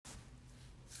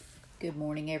Good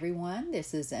morning, everyone.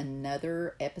 This is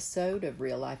another episode of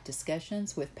Real Life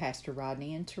Discussions with Pastor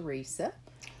Rodney and Teresa.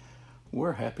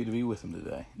 We're happy to be with them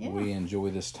today. Yeah. We enjoy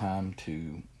this time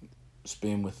to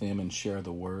spend with them and share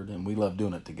the Word, and we love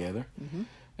doing it together. Mm-hmm.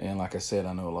 And like I said,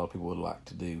 I know a lot of people would like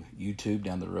to do YouTube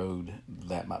down the road.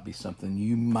 That might be something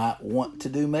you might want to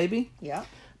do, maybe. Yeah.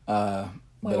 But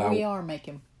we are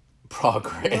making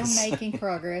progress. We're making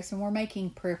progress, and we're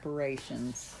making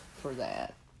preparations for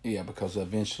that. Yeah, because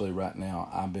eventually right now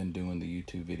I've been doing the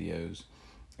YouTube videos,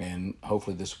 and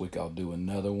hopefully this week I'll do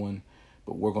another one,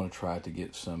 but we're going to try to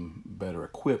get some better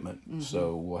equipment,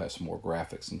 so we'll have some more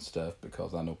graphics and stuff,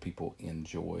 because I know people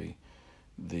enjoy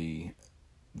the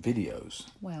videos.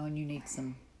 Well, and you need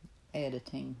some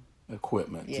editing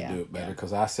equipment to do it better,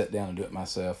 because I sit down and do it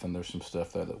myself, and there's some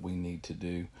stuff there that we need to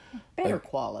do. Better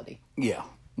quality. Yeah,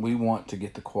 we want to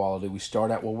get the quality. We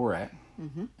start out where we're at.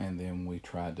 And then we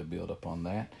tried to build up on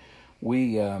that.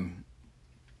 We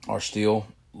are still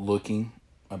looking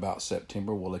about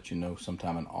September. We'll let you know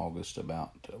sometime in August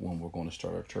about when we're going to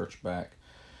start our church back.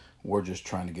 We're just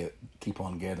trying to keep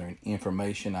on gathering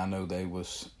information. I know there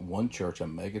was one church, a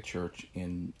mega church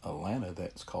in Atlanta,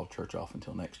 that's called Church Off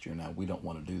Until Next Year. Now, we don't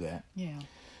want to do that. Yeah.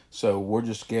 So we're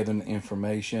just gathering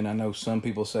information. I know some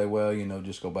people say, well,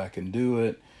 just go back and do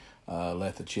it.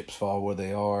 Let the chips fall where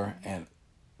they are. And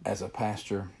as a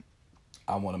pastor,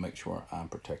 I want to make sure I'm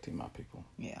protecting my people.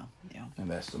 Yeah. And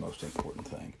that's the most important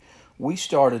thing. We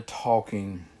started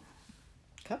talking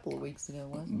a couple of weeks ago,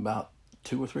 wasn't it? About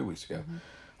 2 or 3 weeks ago,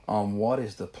 on what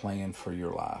is the plan for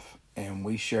your life. And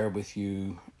we shared with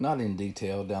you, not in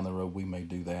detail, down the road we may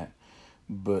do that,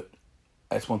 but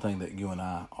that's one thing that you and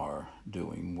I are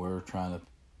doing. We're trying to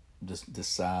just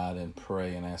decide and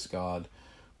pray and ask God,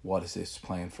 what is this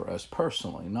plan for us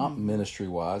personally, not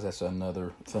ministry-wise. That's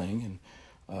another thing,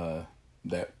 and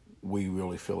that we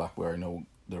really feel like we're in no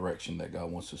direction that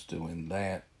God wants us to do in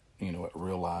that, at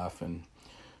real life and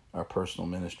our personal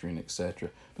ministry and etc.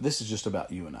 But this is just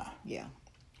about you and I. Yeah.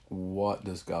 What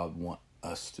does God want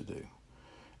us to do?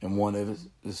 And one of it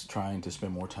is trying to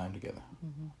spend more time together.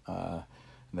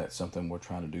 That's something we're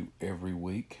trying to do every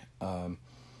week.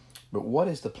 But what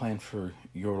is the plan for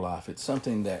your life? It's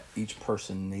something that each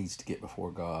person needs to get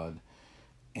before God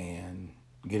and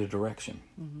get a direction.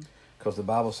 Because the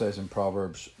Bible says in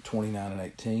Proverbs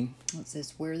 29:18, it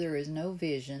says, where there is no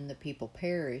vision, the people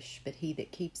perish, but he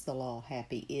that keeps the law,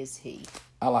 happy is he.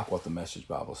 I like what the Message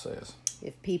Bible says.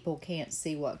 If people can't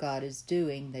see what God is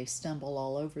doing, they stumble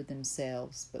all over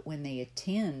themselves. But when they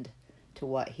attend to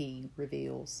what he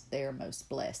reveals, they are most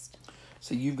blessed.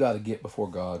 So you've got to get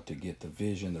before God to get the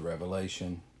vision, the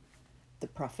revelation. The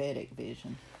prophetic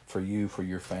vision. For you, for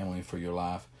your family, for your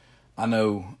life. I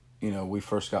know, we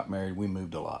first got married, we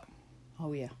moved a lot.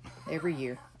 Oh, yeah. Every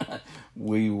year.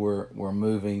 We were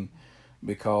moving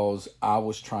because I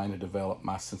was trying to develop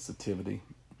my sensitivity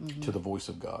to the voice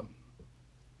of God.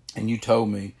 And you told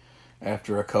me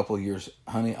after a couple of years,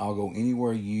 honey, I'll go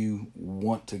anywhere you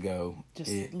want to go.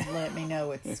 Just let me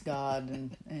know it's God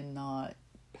and not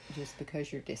just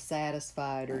because you're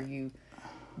dissatisfied or you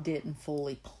didn't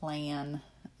fully plan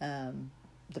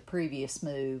the previous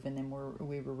move, and then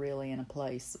we were really in a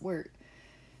place where,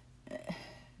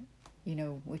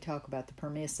 we talk about the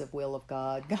permissive will of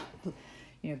God.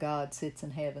 God sits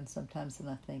in heaven sometimes, and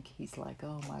I think he's like,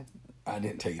 oh my. I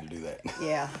didn't tell you to do that.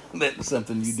 Yeah. That's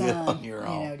something you did on your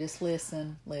own. Just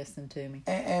listen to me.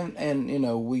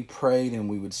 And we prayed and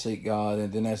we would seek God,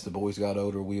 and then as the boys got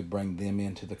older, we would bring them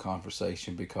into the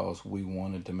conversation because we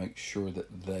wanted to make sure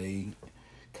that they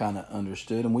kind of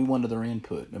understood, and we wanted their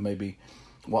input and maybe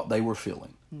what they were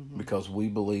feeling, because we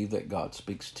believe that God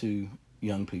speaks to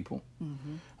young people.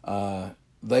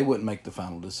 They wouldn't make the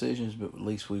final decisions, but at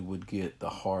least we would get the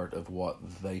heart of what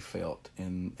they felt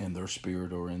in their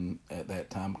spirit or at that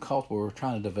time, because we were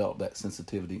trying to develop that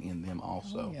sensitivity in them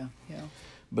also. Oh, yeah.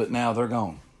 But now they're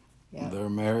gone. Yeah. They're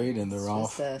married and they're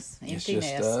off. It's It's just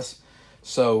just nest. us.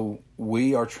 So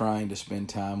we are trying to spend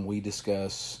time. We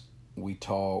discuss, we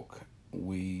talk,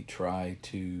 we try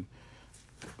to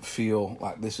feel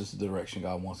like this is the direction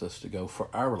God wants us to go for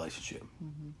our relationship.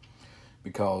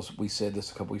 Because we said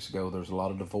this a couple weeks ago, there's a lot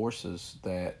of divorces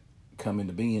that come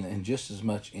into being, and just as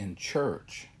much in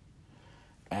church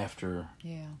after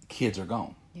kids are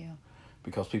gone. Yeah.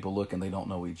 Because people look and they don't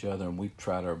know each other, and we've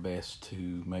tried our best to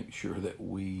make sure that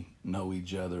we know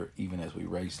each other even as we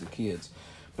raise the kids.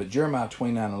 But Jeremiah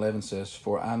 29:11 says,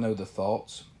 for I know the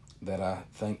thoughts that I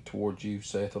think towards you,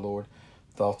 saith the Lord,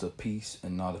 thoughts of peace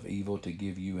and not of evil, to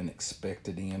give you an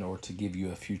expected end, or to give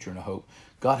you a future and a hope.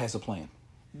 God has a plan.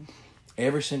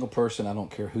 Every single person, I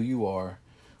don't care who you are,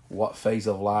 what phase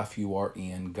of life you are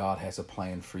in, God has a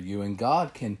plan for you. And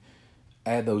God can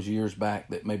add those years back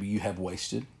that maybe you have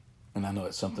wasted. And I know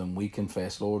it's something we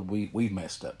confess, Lord, we've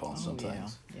messed up on some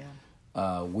things.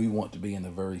 Yeah. We want to be in the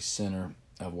very center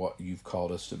of what you've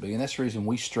called us to be. And that's the reason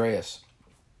we stress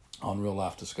on real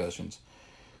life discussions.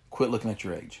 Quit looking at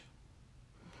your age.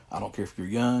 I don't care if you're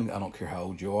young. I don't care how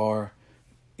old you are.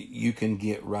 You can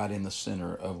get right in the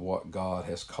center of what God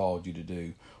has called you to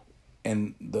do.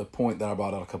 And the point that I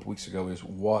brought out a couple weeks ago is,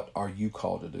 what are you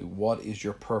called to do? What is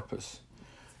your purpose?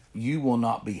 You will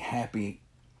not be happy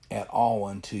at all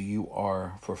until you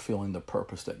are fulfilling the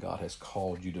purpose that God has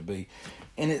called you to be.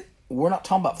 And we're not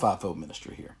talking about fivefold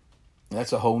ministry here.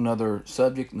 That's a whole nother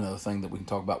subject, another thing that we can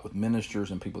talk about with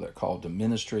ministers and people that are called to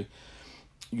ministry.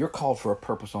 You're called for a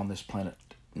purpose on this planet,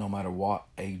 no matter what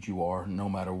age you are, no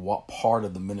matter what part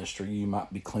of the ministry. You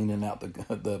might be cleaning out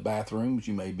the bathrooms,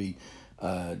 you may be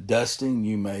dusting,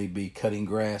 you may be cutting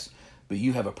grass, but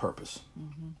you have a purpose.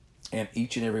 Mm-hmm. And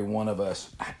each and every one of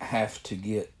us have to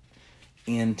get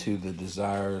into the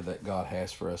desire that God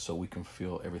has for us so we can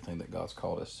fulfill everything that God's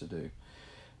called us to do.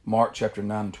 Mark chapter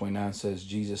 9 and 29 says,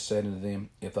 Jesus said unto them,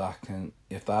 if thou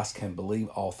can believe,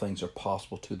 all things are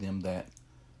possible to them that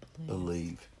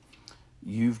believe.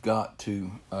 You've got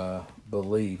to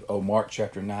believe. Mark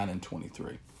chapter 9 and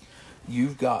 23.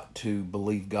 You've got to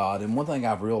believe God. And one thing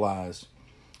I've realized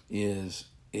is,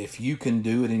 if you can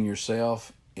do it in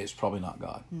yourself, it's probably not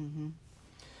God. Mm-hmm.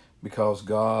 Because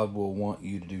God will want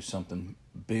you to do something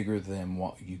bigger than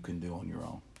what you can do on your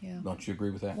own. Yeah. Don't you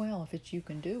agree with that? Well, if it's you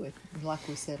can do it, like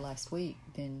we said last week,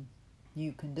 then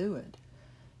you can do it.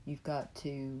 You have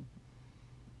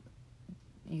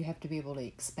to be able to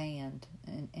expand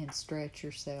and stretch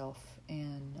yourself.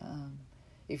 And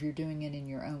if you're doing it in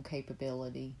your own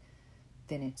capability,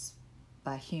 then it's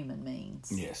by human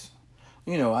means. Yes.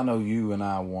 I know you and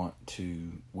I want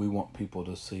people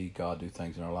to see God do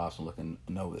things in our lives and look and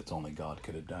know that only God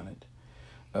could have done it.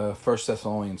 1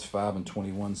 Thessalonians 5 and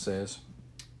 21 says,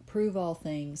 prove all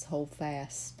things, hold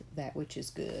fast that which is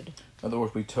good. In other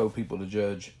words, we told people to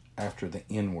judge after the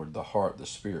inward, the heart, the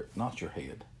spirit, not your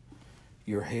head.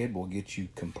 Your head will get you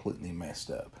completely messed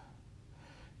up.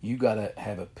 You got to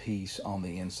have a peace on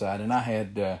the inside. And I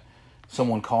had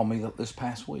someone call me this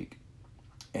past week,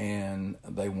 and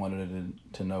they wanted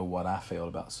to know what I felt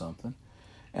about something.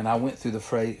 And I went through the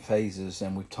phases,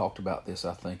 and we've talked about this,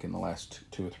 I think, in the last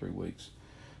 2 or 3 weeks.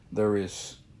 There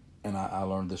is, and I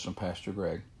learned this from Pastor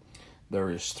Greg, there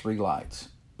is 3 lights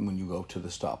when you go to the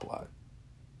stoplight.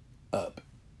 Up.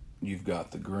 You've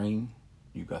got the green,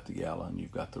 you've got the yellow, and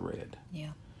you've got the red.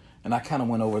 Yeah. And I kind of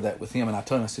went over that with him, and I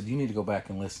told him, I said, you need to go back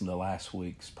and listen to last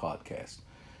week's podcast,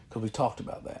 because we talked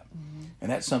about that. Mm-hmm.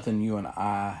 And that's something you and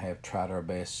I have tried our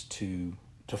best to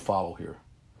follow here.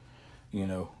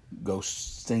 Go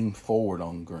steam forward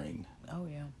on green. Oh,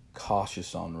 yeah.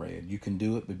 Cautious on red. You can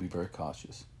do it, but be very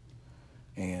cautious.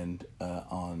 And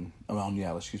on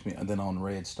yellow, and then on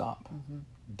red, stop. Mm-hmm.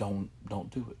 Don't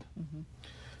do it. Mm-hmm.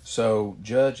 So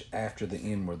judge after the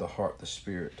inward, the heart, the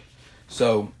spirit.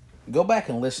 So go back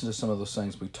and listen to some of those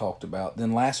things we talked about.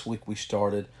 Then last week we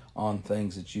started on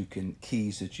keys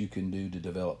that you can do to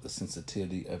develop the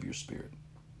sensitivity of your spirit.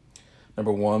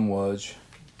 Number 1 was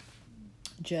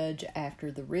judge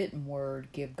after the written word,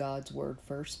 give God's word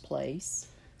first place.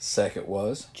 Second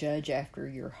was judge after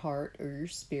your heart or your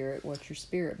spirit, what your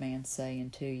spirit man's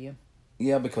saying to you.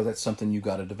 Yeah, because that's something you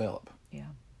got to develop. Yeah.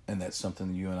 And that's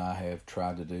something you and I have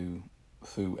tried to do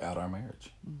throughout our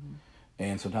marriage. Mm-hmm.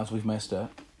 And sometimes we've messed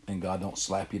up, and God don't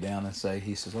slap you down and say,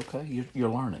 He says, okay, you're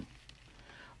learning.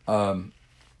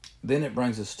 Then it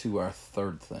brings us to our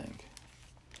third thing.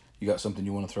 You got something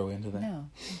you want to throw into that? No.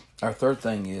 Our third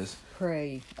thing is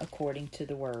pray according to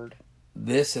the word.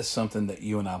 This is something that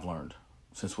you and I've learned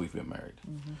since we've been married.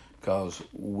 Mm-hmm. Because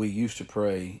we used to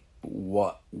pray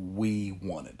what we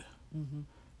wanted. Mm-hmm.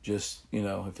 Just,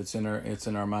 if it's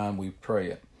in our mind, we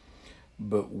pray it.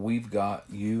 But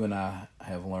you and I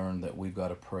have learned that we've got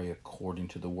to pray according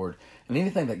to the word. And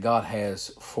anything that God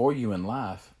has for you in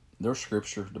life, there's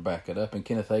scripture to back it up. And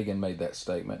Kenneth Hagin made that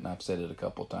statement, and I've said it a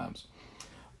couple of times.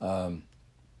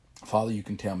 Father, you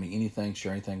can tell me anything,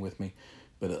 share anything with me,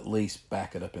 but at least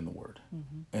back it up in the word.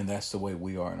 Mm-hmm. And that's the way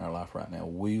we are in our life right now.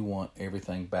 We want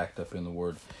everything backed up in the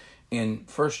word. In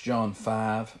 1 John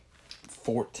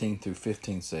 5:14 through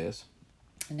 15 says,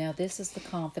 now this is the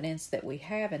confidence that we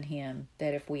have in him,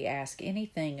 that if we ask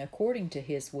anything according to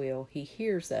his will, he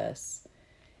hears us.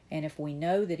 And if we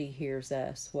know that he hears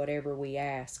us, whatever we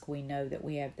ask, we know that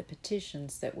we have the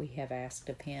petitions that we have asked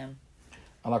of him.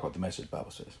 I like what the Message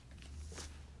Bible says.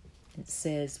 It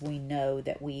says we know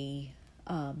that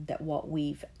that what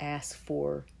we've asked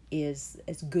for is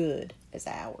as good as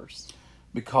ours.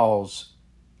 Because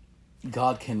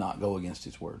God cannot go against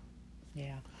His Word.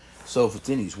 Yeah. So if it's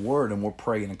in His Word and we're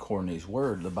praying according to His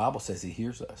Word, the Bible says He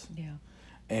hears us. Yeah.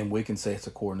 And we can say it's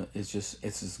according. It's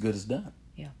as good as done.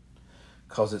 Yeah.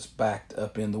 Because it's backed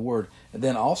up in the Word. And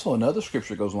then also another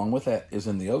scripture goes along with that is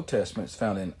in the Old Testament. It's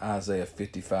found in Isaiah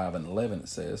 55:11. It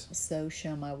says, "So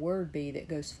shall my word be that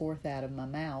goes forth out of my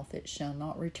mouth. It shall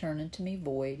not return unto me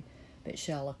void, but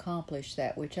shall accomplish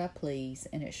that which I please,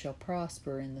 and it shall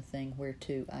prosper in the thing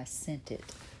whereto I sent it."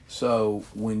 so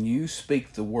when you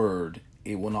speak the Word,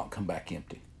 it will not come back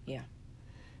empty. Yeah.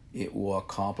 It will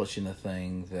accomplish in the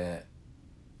thing that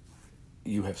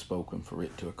you have spoken for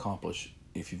it to accomplish.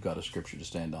 If you've got a scripture to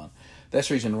stand on, that's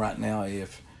the reason right now.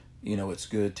 If it's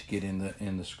good to get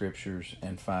in the scriptures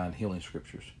and find healing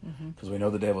scriptures, because we know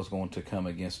the devil's going to come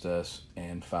against us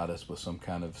and fight us with some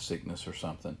kind of sickness or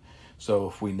something. So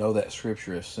if we know that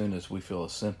scripture, as soon as we feel the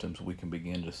symptoms, we can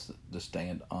begin to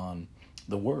stand on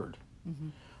the Word.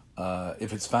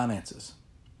 If it's finances,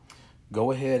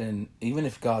 go ahead, and even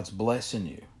if God's blessing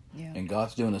you, and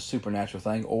God's doing a supernatural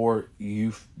thing, or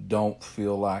you don't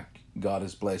feel like God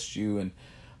has blessed you,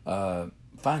 and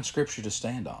find scripture to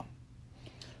stand on.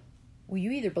 Well,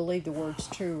 you either believe the word's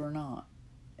true or not.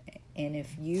 And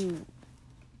if you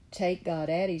take God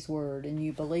at His word and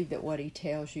you believe that what He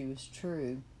tells you is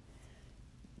true,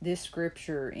 this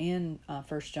scripture in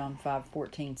 1 John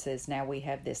 5:14 says, "Now we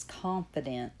have this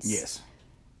confidence." Yes.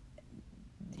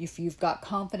 If you've got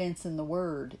confidence in the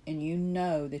Word and you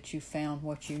know that you found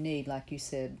what you need, like you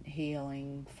said,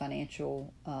 healing,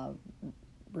 financial,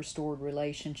 restored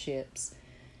relationships,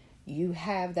 you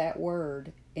have that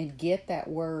Word, and get that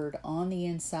Word on the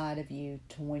inside of you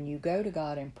to when you go to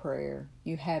God in prayer,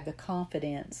 you have the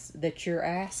confidence that you're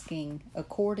asking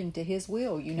according to His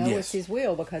will. You know it's His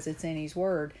will because it's in His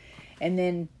Word. And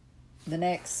then the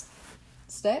next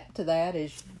step to that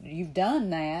is you've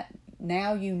done that.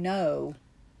 Now you know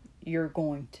you're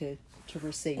going to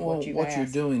receive what you've asked. What you're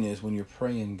doing is when you're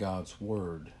praying God's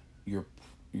Word, you're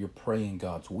praying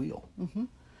God's will.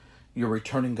 You're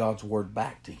returning God's Word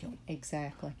back to Him.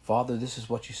 Exactly. Father, this is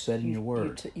what you said in your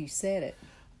Word. You said it.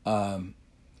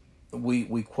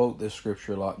 We quote this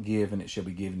scripture a lot: "Give, and it shall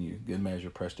be given you. Good measure,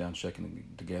 pressed down,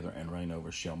 shaken together, and running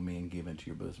over, shall men give into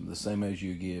your bosom. The same as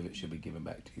you give, it shall be given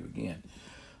back to you again."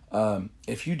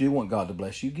 If you do want God to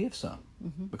bless you, give some,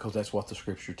 because that's what the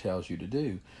scripture tells you to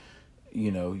do.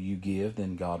 You give,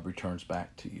 then God returns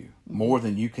back to you more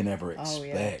than you can ever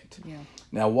expect. Oh, yeah.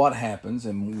 Now, what happens,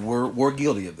 and we're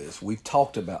guilty of this. We've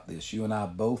talked about this. You and I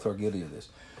both are guilty of this.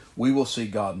 We will see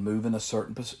God move in a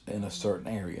certain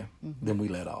area, then we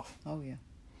let off. Oh, yeah.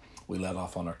 We let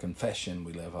off on our confession.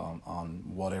 We let on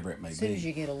whatever it may be. As soon as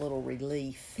you get a little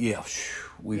relief. Yeah,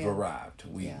 we've arrived.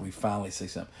 We finally see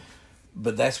something.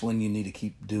 But that's when you need to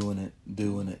keep doing it,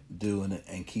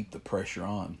 and keep the pressure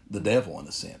on the devil, in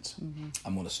a sense.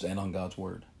 I'm going to stand on God's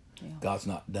Word. Yeah. God's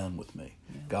not done with me.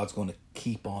 Yeah. God's going to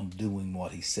keep on doing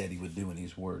what He said He would do in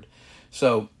His Word.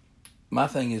 So my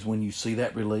thing is, when you see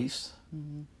that release,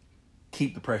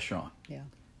 keep the pressure on. Yeah.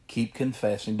 Keep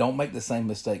confessing. Don't make the same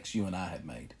mistakes you and I have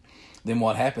made. Then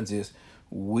what happens is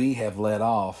we have let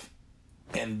off,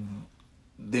 and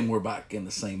then we're back in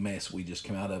the same mess we just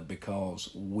came out of because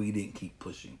we didn't keep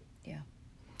pushing. Yeah.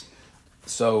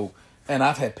 So, and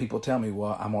I've had people tell me,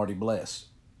 well, I'm already blessed,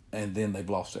 and then they've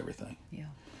lost everything. Yeah.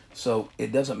 So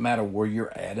it doesn't matter where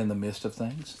you're at in the midst of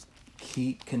things.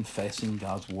 Keep confessing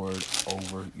God's Word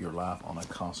over your life on a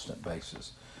constant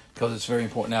basis, because it's very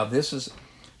important. Now, this is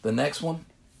the next one.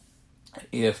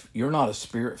 If you're not a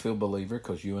Spirit-filled believer,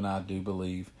 because you and I do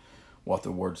believe what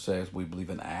the Word says, we believe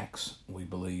in Acts. We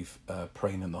believe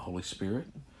praying in the Holy Spirit.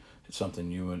 It's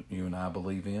something you and I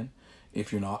believe in.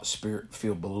 If you're not a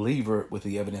Spirit-filled believer with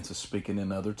the evidence of speaking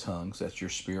in other tongues, that's your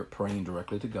spirit praying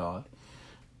directly to God.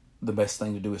 The best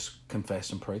thing to do is confess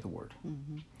and pray the Word.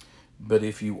 But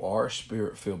if you are a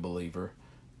Spirit-filled believer,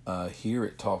 here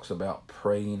it talks about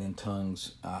praying in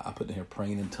tongues. I put in here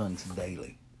praying in tongues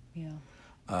daily. Yeah.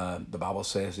 The Bible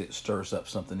says it stirs up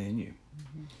something in you.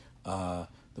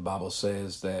 The Bible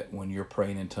says that when you're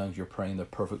praying in tongues, you're praying the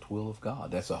perfect will of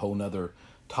God. That's a whole nother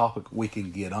topic we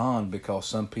can get on, because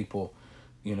some people,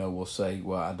 will say,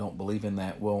 well, I don't believe in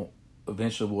that. Well,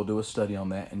 eventually we'll do a study on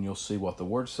that, and you'll see what the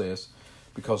Word says,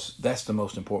 because that's the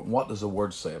most important. What does the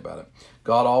Word say about it?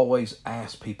 God always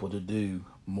asks people to do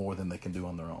more than they can do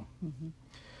on their own.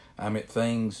 I mean,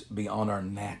 things beyond our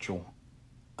natural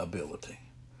ability.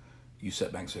 You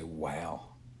sit back and say, wow,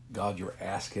 God, you're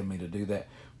asking me to do that.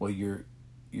 Well, you're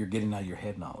getting out of your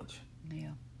head knowledge.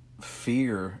 Yeah.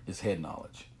 Fear is head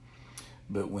knowledge.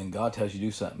 But when God tells you to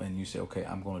do something and you say, okay,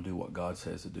 I'm going to do what God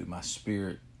says to do, my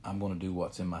spirit, I'm going to do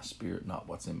what's in my spirit, not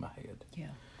what's in my head. Yeah.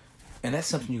 And that's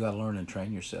something you got to learn and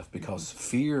train yourself, because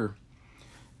fear,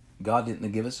 God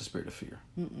didn't give us a spirit of fear.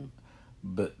 Mm-mm.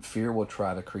 But fear will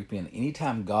try to creep in.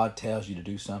 Anytime God tells you to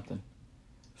do something,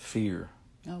 fear.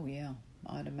 Oh, yeah.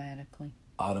 Automatically.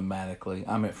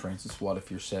 I mean, for instance, what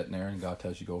if you're sitting there and God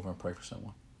tells you to go over and pray for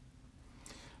someone?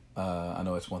 I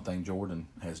know it's one thing Jordan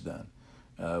has done.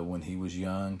 When he was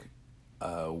young,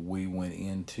 we went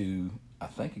into, I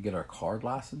think, to get our card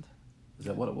license. Is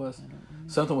that what it was?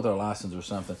 Something with our license or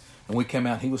something. And we came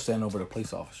out, he was standing over the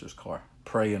police officer's car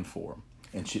praying for him.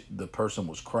 And the person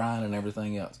was crying and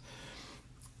everything else.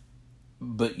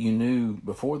 But you knew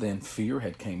before then, fear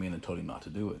had came in and told him not to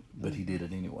do it. But he did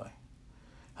it anyway.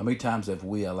 How many times have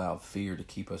we allowed fear to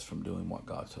keep us from doing what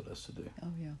God told us to do? Oh,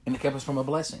 yeah. And it kept us from a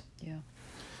blessing. Yeah.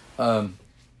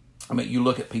 I mean, you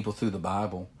look at people through the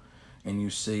Bible and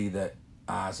you see that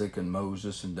Isaac and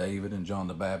Moses and David and John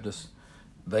the Baptist,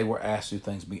 they were asked to do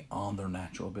things beyond their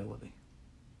natural ability.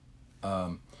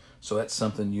 So that's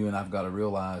something you and I've got to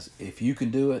realize. If you can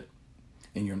do it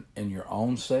in your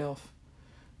own self,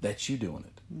 that's you doing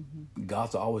it. Mm-hmm.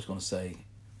 God's always going to say,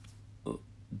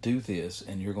 do this,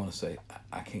 and you're going to say,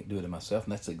 I can't do it in myself.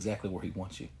 And that's exactly where he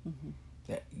wants you. Mm-hmm.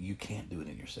 That you can't do it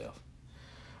in yourself.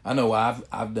 I know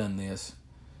I've done this.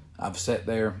 I've sat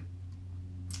there,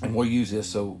 and we'll use this.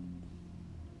 So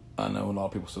I know a lot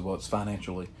of people say, well, it's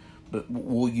financially, but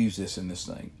we'll use this in this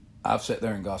thing. I've sat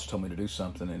there and God's told me to do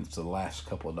something, and it's the last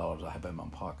couple of dollars I have in my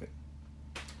pocket.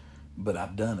 But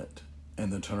I've done it.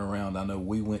 And then turn around. I know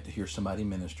we went to hear somebody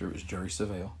minister. It was Jerry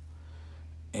Savelle.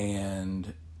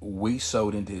 And we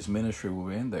sowed into his ministry. We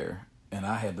were in there. And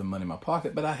I had the money in my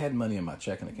pocket, but I had money in my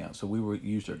checking account. So we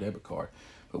used our debit card.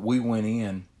 But we went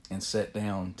in and sat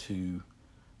down to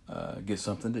get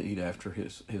something to eat after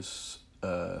his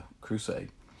crusade.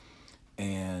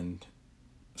 And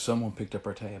someone picked up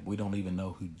our tab. We don't even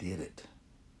know who did it.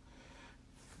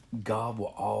 God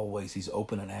will always, he's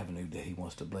open an avenue that he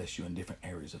wants to bless you in different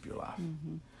areas of your life.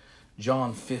 Mm-hmm.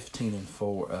 John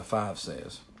 15:5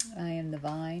 says, I am the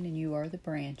vine and you are the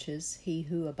branches. He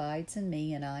who abides in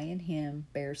me and I in him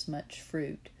bears much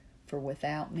fruit. For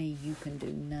without me you can do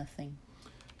nothing.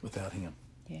 Without him.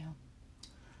 Yeah.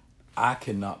 I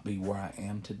cannot be where I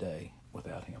am today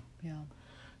without him. Yeah.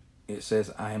 It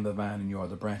says, I am the vine and you are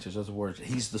the branches. Those are words.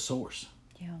 He's the source.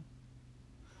 Yeah.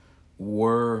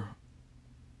 We're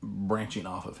branching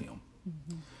off of him.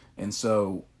 Mm-hmm. And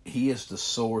so he is the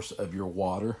source of your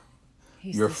water,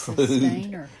 He's your the food.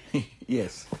 Sustainer.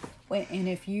 Yes. Well, and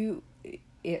if you,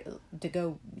 to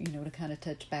go, to kind of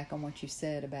touch back on what you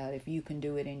said about if you can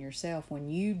do it in yourself,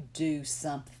 when you do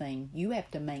something, you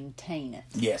have to maintain it.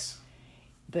 Yes.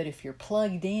 But if you're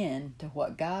plugged in to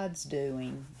what God's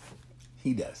doing,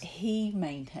 he does. He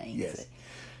maintains yes. it.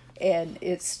 And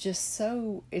it's just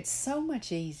so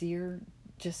much easier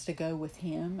just to go with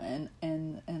him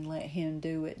and let him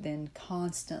do it than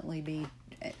constantly be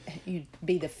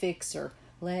the fixer.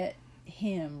 Let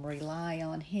him, rely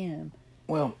on him.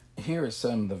 Well, here is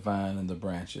some of the vine and the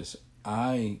branches.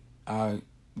 I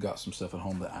got some stuff at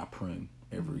home that I prune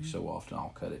every so often. I'll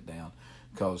cut it down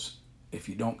because if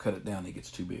you don't cut it down, it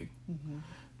gets too big. Mm-hmm.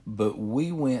 But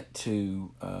we went to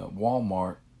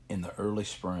Walmart in the early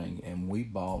spring and we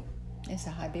bought it's a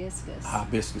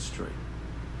hibiscus tree.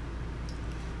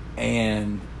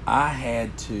 And I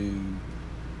had to,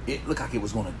 it looked like it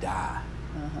was going to die.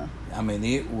 Uh-huh. I mean,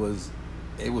 it was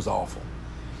awful.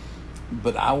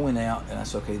 But I went out and I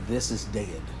said, okay, this is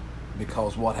dead.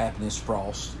 Because what happened is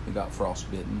frost. It got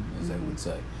frostbitten, as they would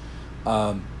say.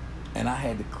 And I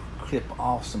had to clip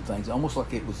off some things, almost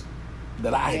like it was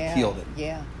that I had killed it.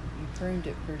 Yeah, you pruned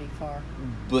it pretty far.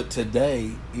 But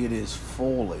today, it is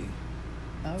fully.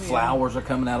 Flowers are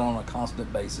coming out on a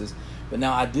constant basis. But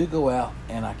now I do go out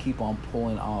and I keep on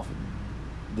pulling off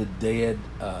the dead,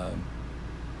 the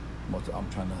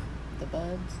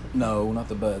buds? No, not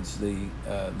the buds. The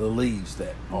leaves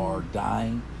that are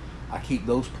dying. I keep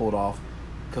those pulled off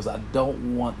because I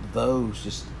don't want those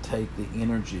just to take the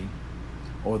energy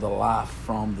or the life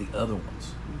from the other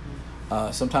ones.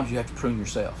 Mm-hmm. Sometimes you have to prune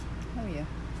yourself. Oh, yeah.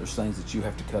 There's things that you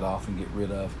have to cut off and get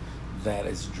rid of that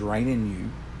is draining you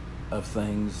of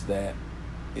things that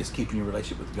is keeping your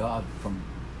relationship with God from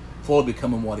fully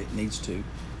becoming what it needs to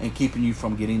and keeping you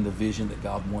from getting the vision that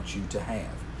God wants you to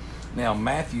have. Now,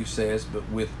 Matthew says, but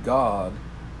with God,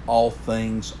 all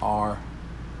things are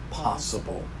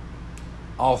possible.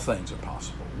 All things are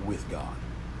possible with God.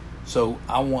 So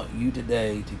I want you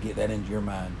today to get that into your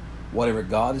mind. Whatever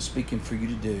God is speaking for you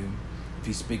to do, if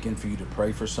he's speaking for you to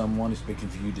pray for someone, he's speaking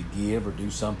for you to give or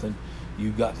do something,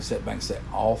 You've got to sit back and say,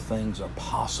 all things are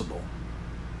possible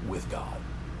with God.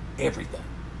 Everything.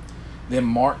 Then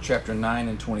Mark chapter 9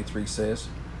 and 23 says,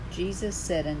 Jesus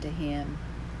said unto him,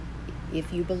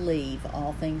 if you believe,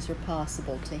 all things are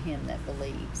possible to him that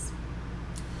believes.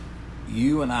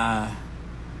 You and I,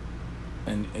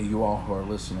 and you all who are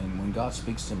listening, when God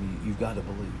speaks to me, you've got to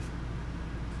believe.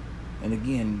 And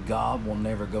again, God will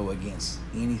never go against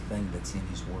anything that's in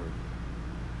His Word.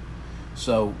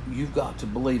 So you've got to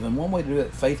believe. And one way to do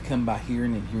it, faith comes by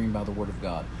hearing, and hearing by the Word of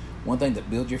God. One thing that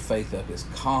builds your faith up is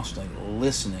constantly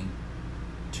listening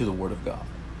to the Word of God.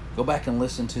 Go back and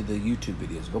listen to the YouTube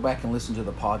videos. Go back and listen to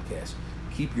the podcast.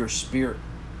 Keep your spirit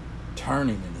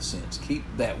turning, in a sense. Keep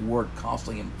that Word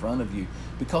constantly in front of you,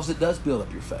 because it does build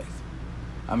up your faith.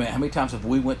 I mean, how many times have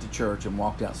we went to church and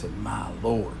walked out and said, my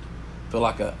Lord, I feel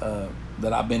like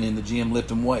that I've been in the gym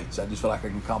lifting weights. I just feel like I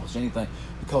can accomplish anything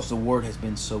because the Word has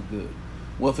been so good.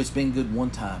 Well, if it's been good one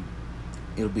time,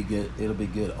 it'll be good. It'll be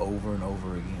good over and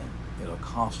over again. It'll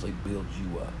constantly build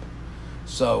you up.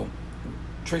 So,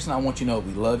 Teresa and I want you to know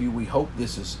we love you. We hope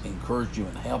this has encouraged you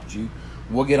and helped you.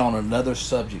 We'll get on another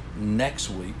subject next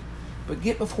week. But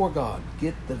get before God.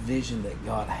 Get the vision that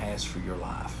God has for your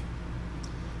life.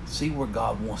 See where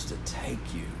God wants to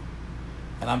take you.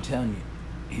 And I'm telling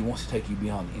you, He wants to take you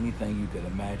beyond anything you could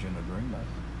imagine or dream of.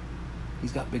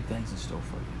 He's got big things in store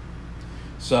for you.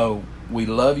 So we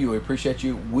love you. We appreciate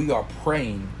you. We are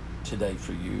praying today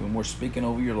for you, and we're speaking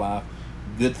over your life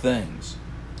good things.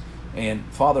 And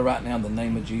Father, right now in the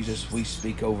name of Jesus, we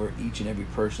speak over each and every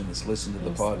person that's listened to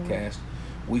the podcast.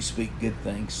 We speak good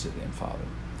things to them, Father.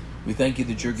 We thank you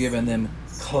that you're giving them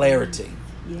clarity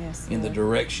in the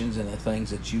directions and the things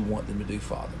that you want them to do,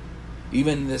 Father.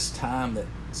 Even in this time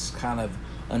that's kind of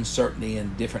uncertainty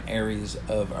in different areas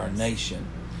of our nation,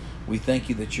 we thank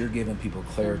you that you're giving people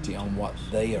clarity on what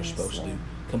they are supposed to do,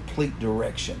 complete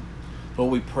direction.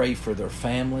 Lord, we pray for their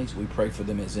families. We pray for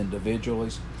them as individual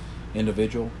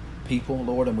people,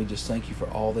 Lord, and we just thank you for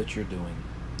all that you're doing.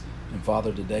 And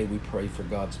Father, today we pray for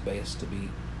God's best to be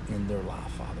in their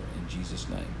life, Father, in Jesus'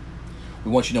 name. We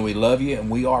want you to know we love you,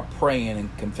 and we are praying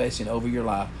and confessing over your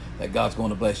life that God's going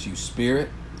to bless you spirit,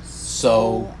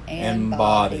 soul, and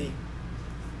body.